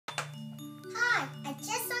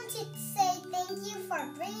for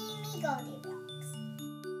bringing me GoldieBlox.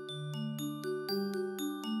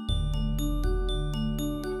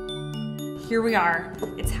 Here we are.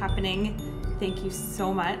 It's happening. Thank you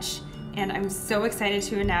so much. And I'm so excited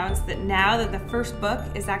to announce that now that the first book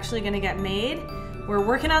is actually going to get made, we're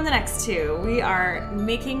working on the next two. We are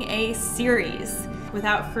making a series.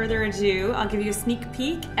 Without further ado, I'll give you a sneak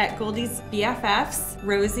peek at Goldie's BFFs,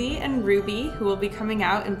 Rosie and Ruby, who will be coming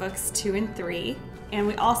out in books 2 and 3. And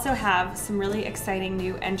we also have some really exciting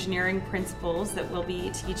new engineering principles that we'll be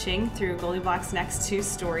teaching through GoldieBlox's next 2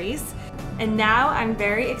 stories. And now I'm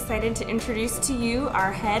very excited to introduce to you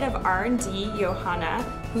our head of R&D, Johanna,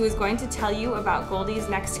 who is going to tell you about Goldie's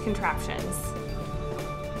next contraptions.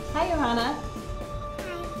 Hi, Johanna.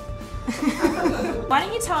 Why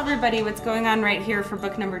don't you tell everybody what's going on right here for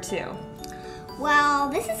book number 2? Well,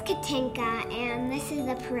 this is Katinka, and this is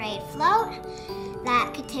a parade float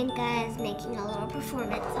that Katinka is making a little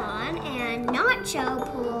performance on, and Nacho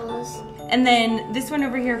pulls. And then this one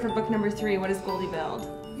over here for book number 3, what does Goldie build?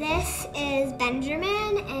 This is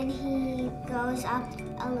Benjamin, and he goes up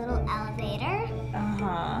a little elevator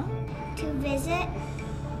to visit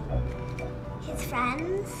his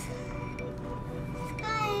friends.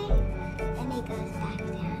 Sky. And he goes back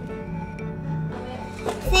down.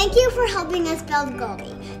 Thank you for helping us build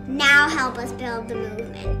Goldie. Now help us build the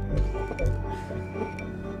movement.